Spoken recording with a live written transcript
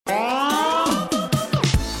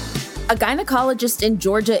A gynecologist in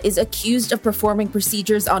Georgia is accused of performing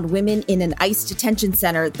procedures on women in an ICE detention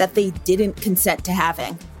center that they didn't consent to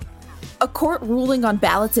having. A court ruling on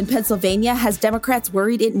ballots in Pennsylvania has Democrats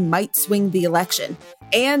worried it might swing the election.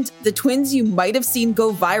 And the twins you might have seen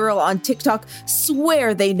go viral on TikTok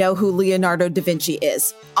swear they know who Leonardo da Vinci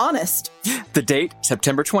is. Honest. The date,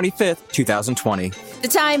 September 25th, 2020. The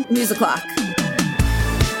time, news o'clock.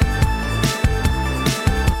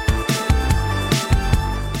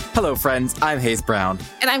 Hello, friends. I'm Hayes Brown.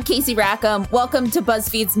 And I'm Casey Rackham. Welcome to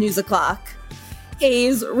BuzzFeed's News O'Clock.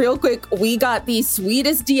 Hayes, real quick, we got the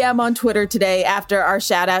sweetest DM on Twitter today after our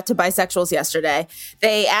shout out to bisexuals yesterday.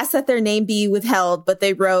 They asked that their name be withheld, but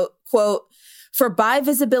they wrote, quote, "For Bi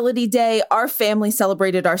Visibility Day, our family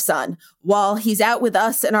celebrated our son. While he's out with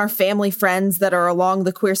us and our family friends that are along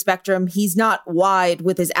the queer spectrum, he's not wide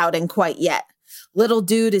with his outing quite yet. Little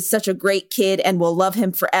dude is such a great kid and we'll love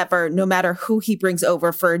him forever, no matter who he brings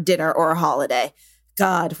over for a dinner or a holiday."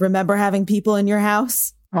 God, remember having people in your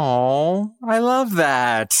house? Oh, I love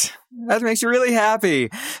that. That makes you really happy.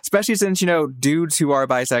 Especially since, dudes who are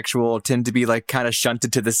bisexual tend to be kind of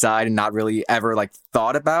shunted to the side and not really ever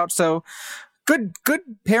thought about. So good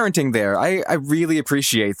parenting there. I really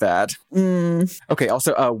appreciate that. Okay,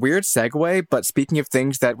 also a weird segue, but speaking of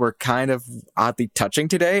things that were kind of oddly touching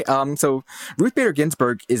today, so Ruth Bader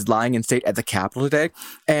Ginsburg is lying in state at the Capitol today,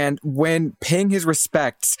 and when paying his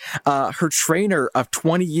respects, her trainer of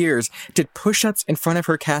 20 years did push-ups in front of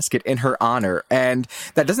her casket in her honor, and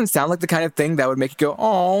that doesn't sound like the kind of thing that would make you go,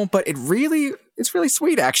 oh, but it's really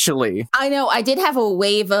sweet, actually. I know. I did have a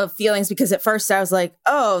wave of feelings because at first I was like,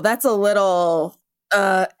 oh, that's a little...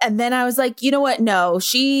 and then I was like, you know what? No,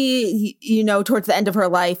 she, towards the end of her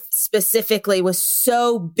life specifically was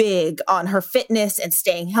so big on her fitness and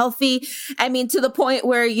staying healthy. I mean, to the point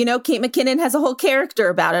where, Kate McKinnon has a whole character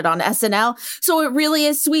about it on SNL. So it really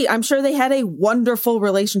is sweet. I'm sure they had a wonderful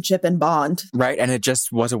relationship and bond. Right. And it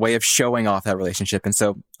just was a way of showing off that relationship. And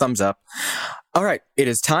so thumbs up. All right. It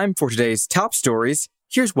is time for today's top stories.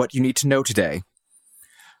 Here's what you need to know today.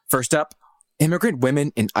 First up, immigrant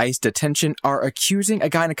women in ICE detention are accusing a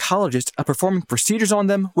gynecologist of performing procedures on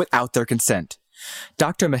them without their consent.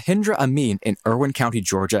 Dr. Mahindra Amin in Irwin County,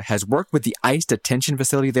 Georgia, has worked with the ICE detention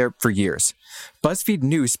facility there for years. BuzzFeed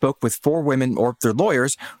News spoke with 4 women or their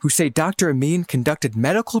lawyers who say Dr. Amin conducted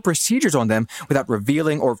medical procedures on them without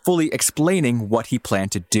revealing or fully explaining what he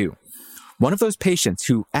planned to do. One of those patients,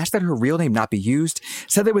 who asked that her real name not be used,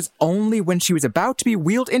 said it was only when she was about to be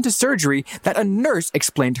wheeled into surgery that a nurse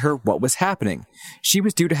explained to her what was happening. She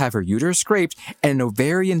was due to have her uterus scraped and an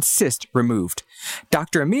ovarian cyst removed.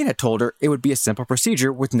 Dr. Amin had told her it would be a simple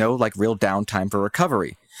procedure with no real downtime for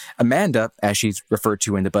recovery. Amanda, as she's referred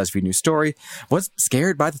to in the BuzzFeed News story, was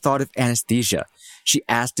scared by the thought of anesthesia. She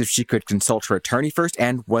asked if she could consult her attorney first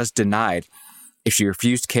and was denied. If she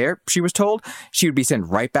refused care, she was told, she would be sent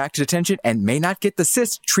right back to detention and may not get the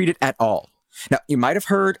cyst treated at all. Now, you might have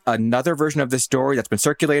heard another version of this story that's been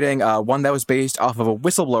circulating, one that was based off of a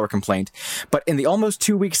whistleblower complaint. But in the almost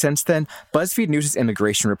 2 weeks since then, BuzzFeed News'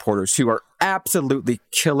 immigration reporters, who are absolutely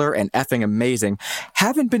killer and effing amazing,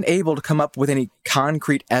 haven't been able to come up with any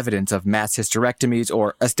concrete evidence of mass hysterectomies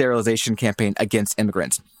or a sterilization campaign against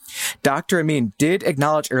immigrants. Dr. Amin did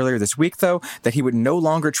acknowledge earlier this week, though, that he would no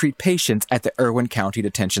longer treat patients at the Irwin County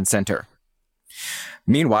Detention Center.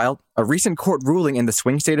 Meanwhile, a recent court ruling in the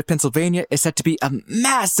swing state of Pennsylvania is set to be a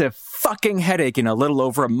massive fucking headache in a little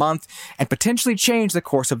over a month and potentially change the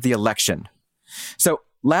course of the election. So,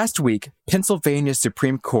 last week, Pennsylvania's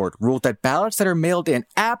Supreme Court ruled that ballots that are mailed in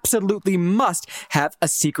absolutely must have a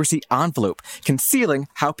secrecy envelope, concealing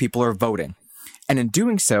how people are voting. And in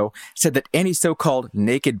doing so, said that any so-called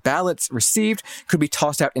naked ballots received could be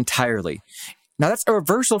tossed out entirely. Now, that's a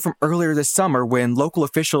reversal from earlier this summer when local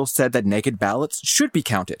officials said that naked ballots should be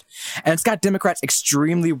counted. And it's got Democrats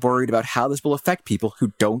extremely worried about how this will affect people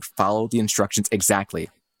who don't follow the instructions exactly.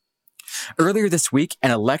 Earlier this week, an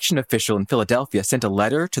election official in Philadelphia sent a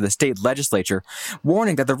letter to the state legislature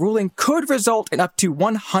warning that the ruling could result in up to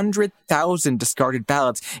 100,000 discarded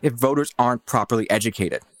ballots if voters aren't properly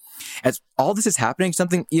educated. As all this is happening,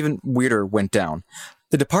 something even weirder went down.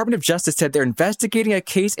 The Department of Justice said they're investigating a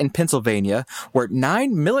case in Pennsylvania where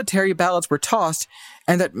 9 military ballots were tossed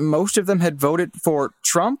and that most of them had voted for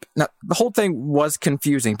Trump. Now, the whole thing was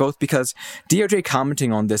confusing, both because DOJ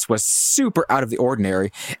commenting on this was super out of the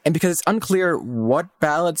ordinary and because it's unclear what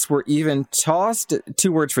ballots were even tossed.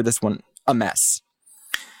 2 words for this one, a mess.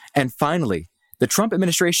 And finally, the Trump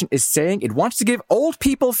administration is saying it wants to give old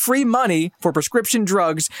people free money for prescription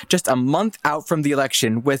drugs just a month out from the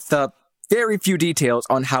election with very few details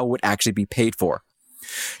on how it would actually be paid for.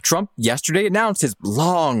 Trump yesterday announced his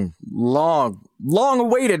long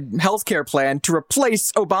awaited healthcare plan to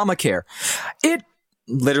replace Obamacare. It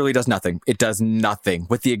literally does nothing. It does nothing,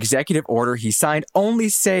 with the executive order he signed only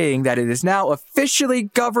saying that it is now officially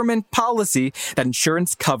government policy that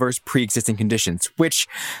insurance covers pre-existing conditions, which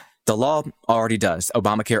the law already does.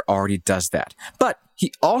 Obamacare already does that. But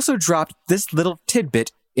he also dropped this little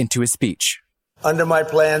tidbit into his speech. Under my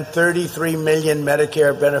plan, 33 million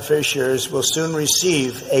Medicare beneficiaries will soon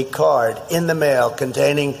receive a card in the mail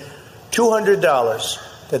containing $200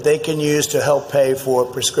 that they can use to help pay for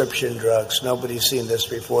prescription drugs. Nobody's seen this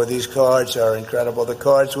before. These cards are incredible. The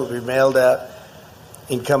cards will be mailed out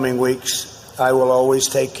in coming weeks. I will always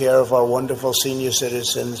take care of our wonderful senior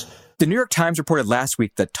citizens. The New York Times reported last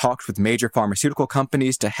week that talks with major pharmaceutical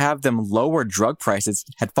companies to have them lower drug prices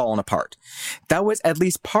had fallen apart. That was at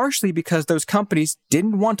least partially because those companies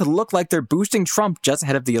didn't want to look like they're boosting Trump just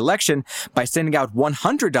ahead of the election by sending out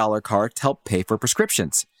 $100 cards to help pay for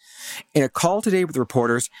prescriptions. In a call today with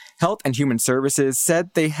reporters, Health and Human Services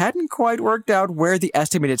said they hadn't quite worked out where the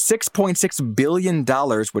estimated $6.6 billion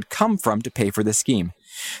would come from to pay for the scheme.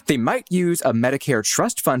 They might use a Medicare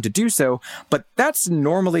trust fund to do so, but that's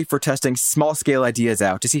normally for testing small-scale ideas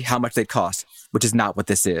out to see how much they cost, which is not what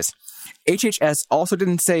this is. HHS also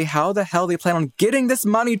didn't say how the hell they plan on getting this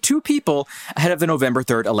money to people ahead of the November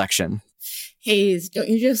 3rd election. Hayes, don't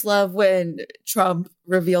you just love when Trump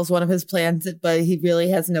reveals one of his plans, but he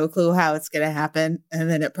really has no clue how it's going to happen,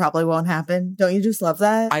 and then it probably won't happen? Don't you just love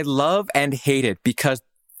that? I love and hate it because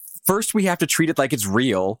first we have to treat it like it's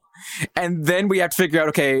real, and then we have to figure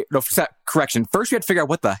out, first we have to figure out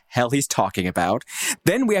what the hell he's talking about.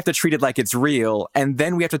 Then we have to treat it like it's real, and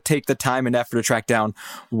then we have to take the time and effort to track down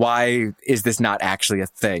why is this not actually a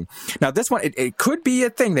thing. Now, this one, it could be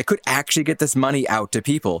a thing that could actually get this money out to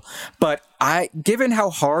people, but given how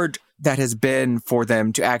hard that has been for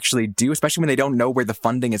them to actually do, especially when they don't know where the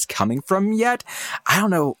funding is coming from yet, I don't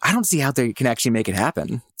know. I don't see how they can actually make it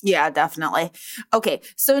happen. Yeah, definitely. Okay,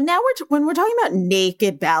 so now when we're talking about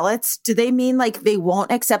naked ballots, do they mean like they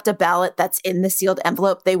won't accept a ballot that's in the sealed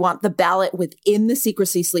envelope? They want the ballot within the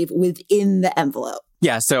secrecy sleeve within the envelope?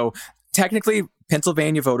 Yeah, so technically,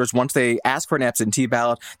 Pennsylvania voters, once they ask for an absentee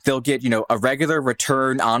ballot, they'll get, a regular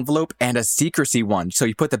return envelope and a secrecy one. So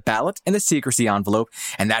you put the ballot in the secrecy envelope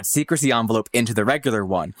and that secrecy envelope into the regular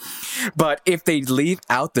one. But if they leave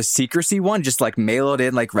out the secrecy one, just like mail it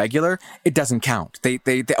in like regular, it doesn't count. They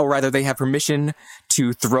have permission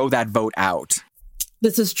to throw that vote out.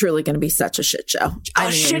 This is truly going to be such a shit show.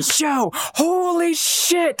 Shit show! Holy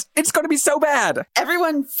shit! It's going to be so bad!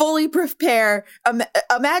 Everyone fully prepare.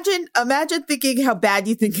 Imagine thinking how bad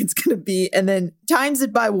you think it's going to be and then times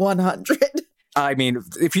it by 100. I mean,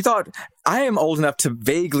 if you thought, I am old enough to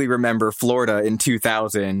vaguely remember Florida in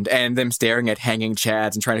 2000 and them staring at hanging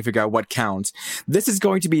chads and trying to figure out what counts. This is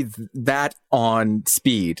going to be that on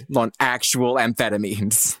speed, on actual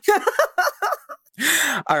amphetamines.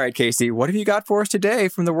 All right, Casey, what have you got for us today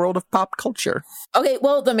from the world of pop culture? Okay,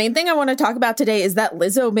 well, the main thing I want to talk about today is that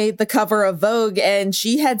Lizzo made the cover of Vogue, and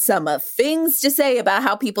she had some things to say about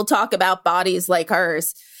how people talk about bodies like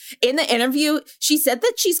hers. In the interview, she said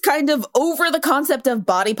that she's kind of over the concept of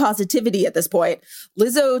body positivity at this point.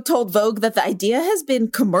 Lizzo told Vogue that the idea has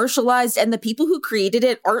been commercialized and the people who created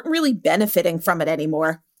it aren't really benefiting from it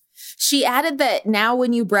anymore. She added that now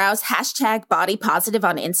when you browse hashtag body positive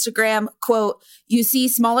on Instagram, quote, you see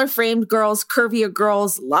smaller framed girls, curvier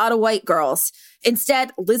girls, a lot of white girls.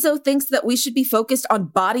 Instead, Lizzo thinks that we should be focused on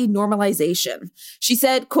body normalization. She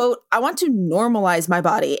said, quote, I want to normalize my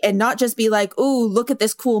body and not just be like, ooh, look at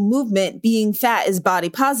this cool movement. Being fat is body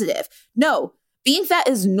positive. No, being fat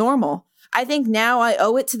is normal. I think now I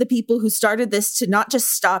owe it to the people who started this to not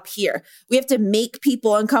just stop here. We have to make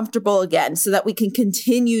people uncomfortable again so that we can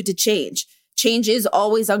continue to change. Change is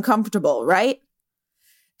always uncomfortable, right?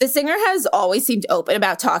 The singer has always seemed open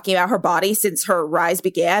about talking about her body since her rise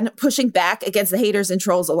began, pushing back against the haters and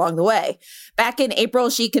trolls along the way. Back in April,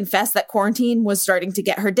 she confessed that quarantine was starting to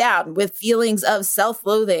get her down, with feelings of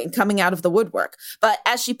self-loathing coming out of the woodwork. But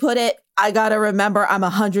as she put it, I gotta remember I'm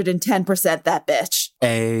 110% that bitch.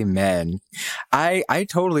 Amen. I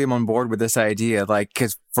totally am on board with this idea. Like,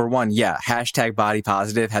 cause for one, yeah, hashtag body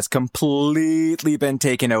positive has completely been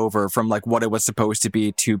taken over from like what it was supposed to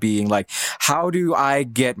be to being like, how do I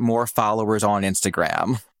get more followers on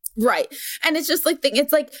Instagram? Right. And it's just like,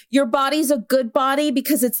 it's like your body's a good body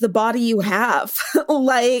because it's the body you have.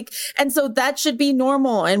 And so that should be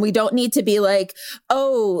normal. And we don't need to be like,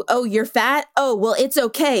 oh, you're fat. Oh, well, it's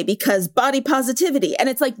okay because body positivity. And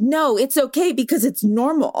it's like, no, it's okay because it's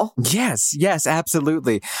normal. Yes,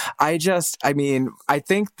 absolutely. I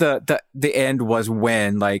think the end was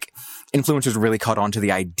when like influencers really caught on to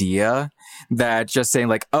the idea that just saying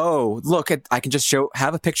like, oh, look, I can just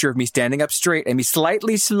have a picture of me standing up straight and me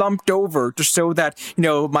slightly slumped over just so that,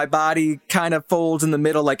 my body kind of folds in the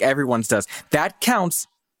middle like everyone's does. That counts.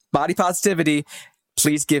 Body positivity.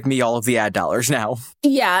 Please give me all of the ad dollars now.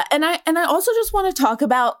 Yeah. And I also just want to talk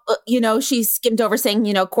about, she skimmed over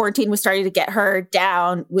saying, quarantine was starting to get her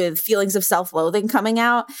down with feelings of self-loathing coming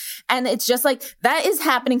out. And it's just like, that is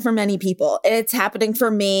happening for many people. It's happening for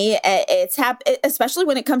me. Especially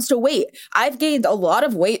when it comes to weight. I've gained a lot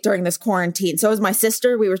of weight during this quarantine. So is my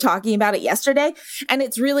sister. We were talking about it yesterday. And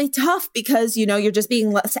it's really tough because, you're just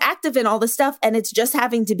being less active in all this stuff. And it's just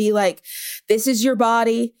having to be like, this is your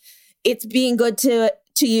body. It's being good to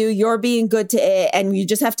you. You're being good to it. And you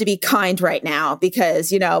just have to be kind right now because,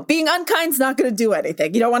 being unkind is not going to do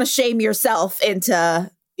anything. You don't want to shame yourself into,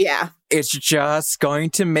 It's just going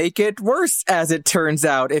to make it worse, as it turns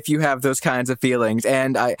out, if you have those kinds of feelings.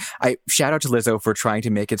 And I shout out to Lizzo for trying to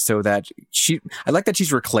make it so that I like that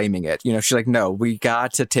she's reclaiming it. She's like, no, we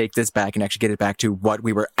got to take this back and actually get it back to what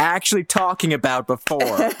we were actually talking about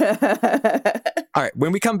before. All right,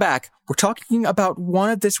 when we come back, we're talking about one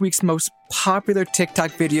of this week's most popular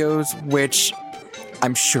TikTok videos, which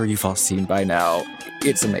I'm sure you've all seen by now.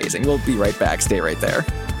 It's amazing. We'll be right back. Stay right there.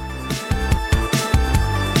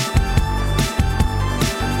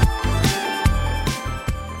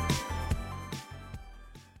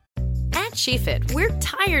 At SheFit, we're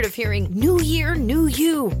tired of hearing new year, new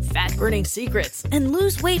you, fat-burning secrets, and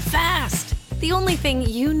lose weight fast. The only thing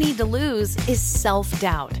you need to lose is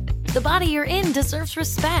self-doubt. The body you're in deserves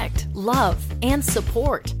respect, love, and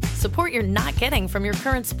support. Support you're not getting from your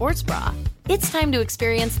current sports bra. It's time to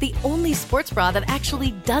experience the only sports bra that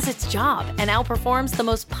actually does its job and outperforms the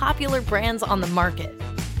most popular brands on the market.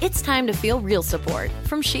 It's time to feel real support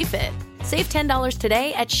from SheFit. Save $10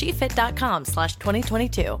 today at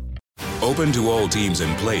SheFit.com/2022. Open to all teams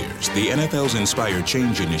and players, the NFL's Inspire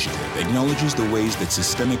Change initiative acknowledges the ways that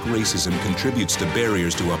systemic racism contributes to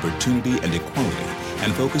barriers to opportunity and equality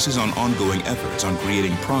and focuses on ongoing efforts on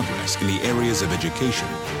creating progress in the areas of education,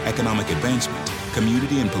 economic advancement,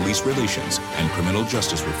 community and police relations, and criminal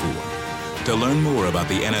justice reform. To learn more about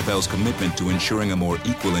the NFL's commitment to ensuring a more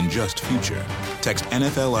equal and just future, text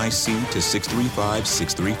NFLIC to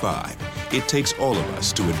 635-635. It takes all of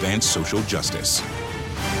us to advance social justice.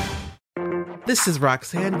 This is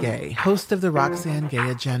Roxane Gay, host of the Roxane Gay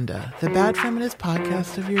Agenda, the bad feminist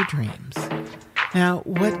podcast of your dreams. Now,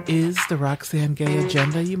 what is the Roxane Gay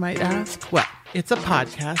Agenda, you might ask? Well, it's a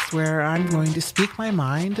podcast where I'm going to speak my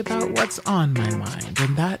mind about what's on my mind,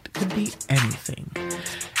 and that could be anything.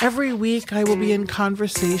 Every week, I will be in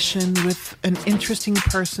conversation with an interesting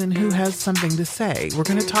person who has something to say. We're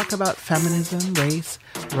going to talk about feminism, race,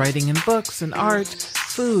 writing in books and art,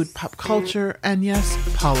 food, pop culture, and yes,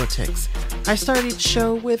 politics. I started each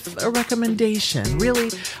show with a recommendation. Really,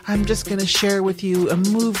 I'm just going to share with you a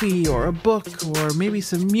movie or a book or maybe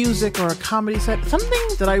some music or a comedy set, something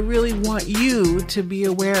that I really want you to be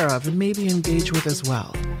aware of and maybe engage with as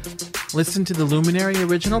well. Listen to the Luminary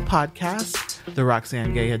original podcast, The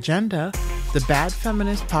Roxane Gay Agenda, the bad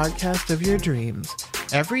feminist podcast of your dreams,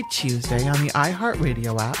 every Tuesday on the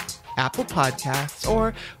iHeartRadio app, Apple Podcasts,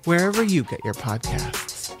 or wherever you get your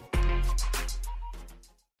podcasts.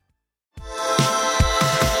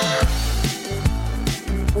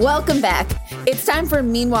 Welcome back. It's time for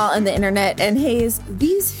Meanwhile on the Internet. And Hayes,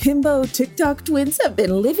 these himbo TikTok twins have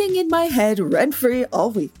been living in my head rent-free all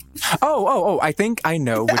week. Oh, I think I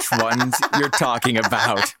know which ones you're talking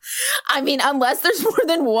about. I mean, unless there's more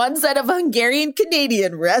than one set of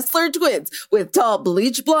Hungarian-Canadian wrestler twins with tall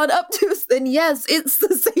bleach blonde updos, then yes, it's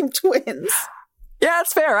the same twins. Yeah,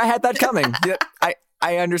 that's fair. I had that coming.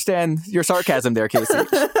 I understand your sarcasm there, Casey.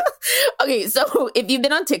 Okay, so if you've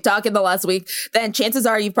been on TikTok in the last week, then chances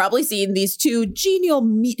are you've probably seen these two genial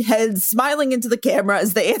meatheads smiling into the camera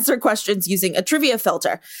as they answer questions using a trivia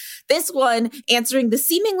filter. This one, answering the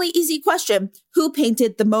seemingly easy question, who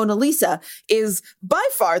painted the Mona Lisa, is by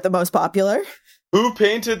far the most popular. Who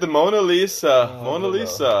painted the Mona Lisa? Mona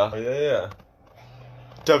Lisa. Yeah.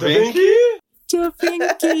 Da Vinci? Da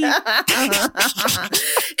Vinci.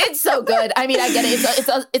 It's so good. I mean, I get it.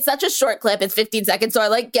 It's such a short clip. It's 15 seconds. So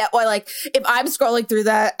I get why, if I'm scrolling through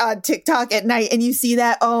that on TikTok at night and you see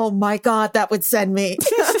that, oh my God, that would send me.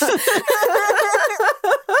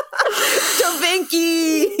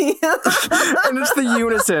 DeVinky. And it's the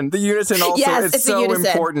unison. The unison also Yes, is so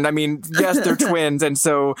important. I mean, yes, they're twins. And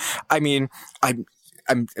so, I mean, I'm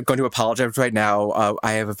going to apologize right now.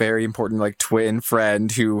 I have a very important twin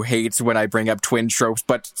friend who hates when I bring up twin tropes,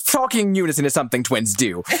 but talking unison is something twins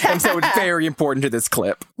do. And so it's very important to this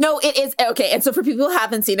clip. No, it is. Okay. And so for people who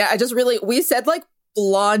haven't seen it, we said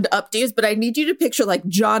blonde updos, but I need you to picture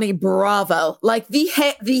Johnny Bravo.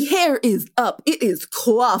 The hair is up. It is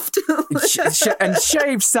coiffed. And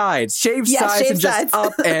shaved sides. Shaved sides and just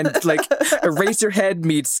up and Eraserhead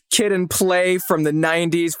meets Kid and Play from the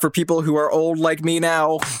 90s for people who are old like me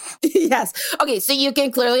now. Yes. Okay, so you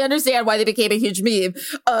can clearly understand why they became a huge meme.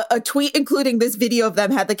 A tweet including this video of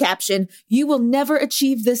them had the caption, "You will never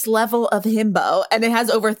achieve this level of himbo," and it has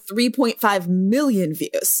over 3.5 million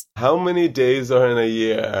views. How many days are in a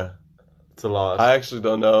year? It's a lot. I actually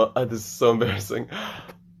don't know. This is so embarrassing.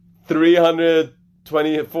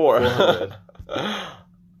 324.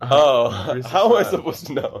 Oh, how am I supposed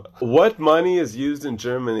to know? What money is used in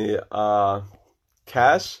Germany?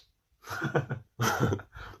 Cash?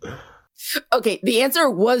 Okay, the answer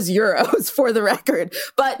was euros for the record.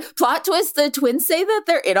 But plot twist, the twins say that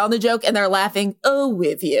they're in on the joke and they're laughing,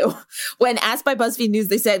 with you. When asked by BuzzFeed News,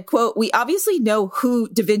 they said, quote, "We obviously know who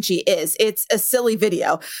Da Vinci is. It's a silly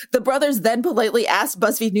video." The brothers then politely asked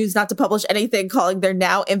BuzzFeed News not to publish anything calling their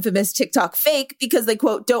now infamous TikTok fake because they,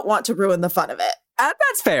 quote, "don't want to ruin the fun of it."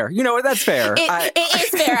 That's fair. That's fair. It is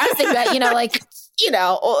fair. I was thinking that,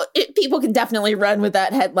 people can definitely run with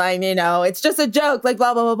that headline, it's just a joke, blah,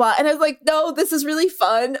 blah, blah, blah. And I was like, no, this is really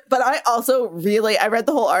fun. But I also I read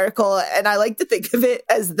the whole article and I like to think of it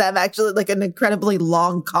as them actually an incredibly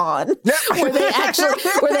long con where they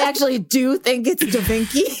actually do think it's Da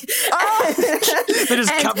Vinci. They're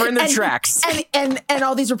just covering their tracks. And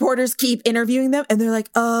all these reporters keep interviewing them and they're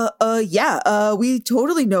like, we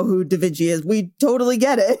totally know who Da Vinci is. We totally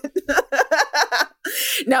get it.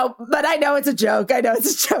 No, but I know it's a joke. And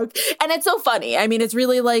it's so funny. I mean, it's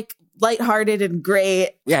really lighthearted and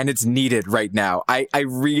great. Yeah, and it's needed right now. I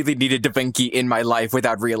really needed Da Vinci in my life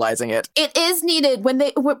without realizing it. It is needed. When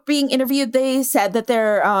they were being interviewed, they said that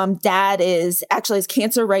their dad has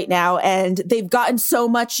cancer right now, and they've gotten so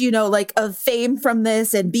much, of fame from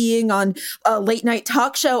this and being on a late night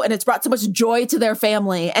talk show, and it's brought so much joy to their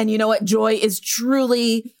family. And you know what? Joy is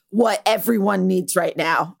truly what everyone needs right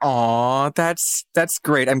now. Aw, that's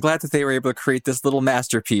great. I'm glad that they were able to create this little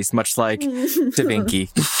masterpiece, much like Da Vinci.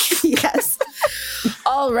 Yes.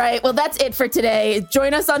 All right. Well, that's it for today.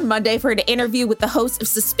 Join us on Monday for an interview with the host of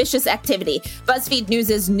Suspicious Activity, BuzzFeed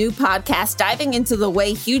News' new podcast, diving into the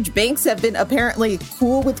way huge banks have been apparently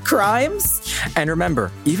cool with crimes. And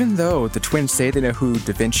remember, even though the twins say they know who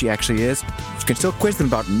Da Vinci actually is, you can still quiz them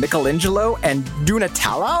about Michelangelo and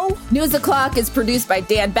Donatello. News O'Clock is produced by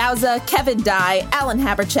Dan Bauza, Kevin Dye, Alan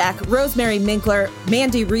Haberchak, Rosemary Minkler,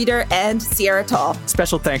 Mandy Reeder, and Sierra Tall.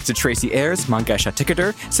 Special thanks to Tracy Ayers, Mangesha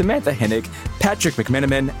Ticketer, Samantha Hinnig, Patrick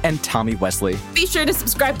McMenamin, and Tommy Wesley. Be sure to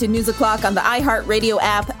subscribe to News O'Clock on the iHeartRadio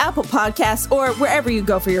app, Apple Podcasts, or wherever you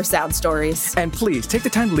go for your sound stories. And please take the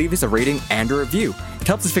time to leave us a rating and a review. It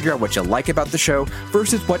helps us figure out what you like about the show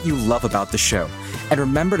versus what you love about the show. And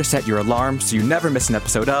remember to set your alarm so you never miss an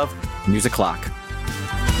episode of News O'Clock.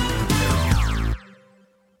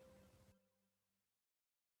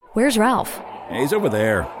 Where's Ralph? He's over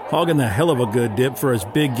there, hogging the hell of a good dip for his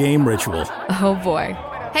big game ritual. Oh, boy.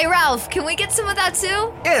 Hey, Ralph, can we get some of that,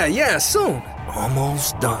 too? Yeah, soon.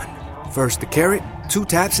 Almost done. First the carrot, 2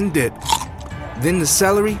 taps and dip. Then the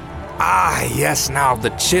celery. Ah, yes, now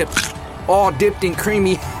the chips. All dipped in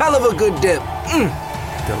creamy, hell of a good dip.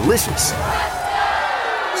 Delicious.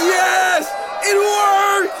 Yes! It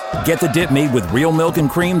worked! Get the dip made with real milk and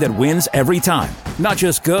cream that wins every time. Not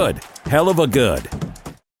just good, hell of a good.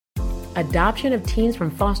 Adoption of teens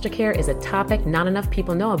from foster care is a topic not enough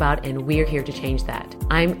people know about, and we're here to change that.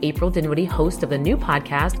 I'm April Dinwiddie, host of the new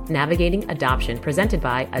podcast, Navigating Adoption, presented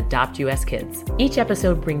by Adopt US Kids. Each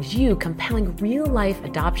episode brings you compelling real-life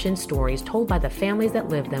adoption stories told by the families that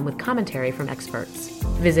live them with commentary from experts.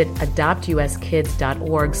 Visit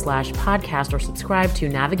adoptuskids.org/podcast or subscribe to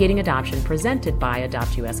Navigating Adoption, presented by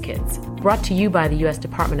Adopt US Kids. Brought to you by the U.S.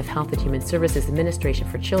 Department of Health and Human Services Administration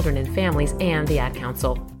for Children and Families and the Ad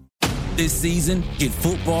Council. This season, get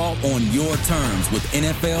football on your terms with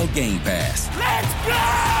NFL Game Pass. Let's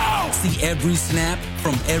go! See every snap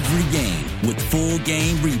from every game with full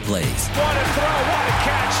game replays. What a throw, what a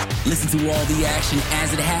catch. Listen to all the action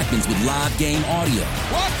as it happens with live game audio.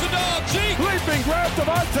 Watch the dog, Zeke. Leaping grab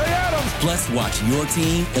Devontae Adams. Plus, watch your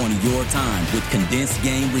team on your time with condensed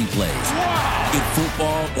game replays. Wow. Get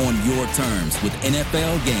football on your terms with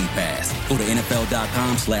NFL Game Pass. Go to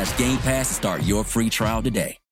NFL.com/Game Pass to start your free trial today.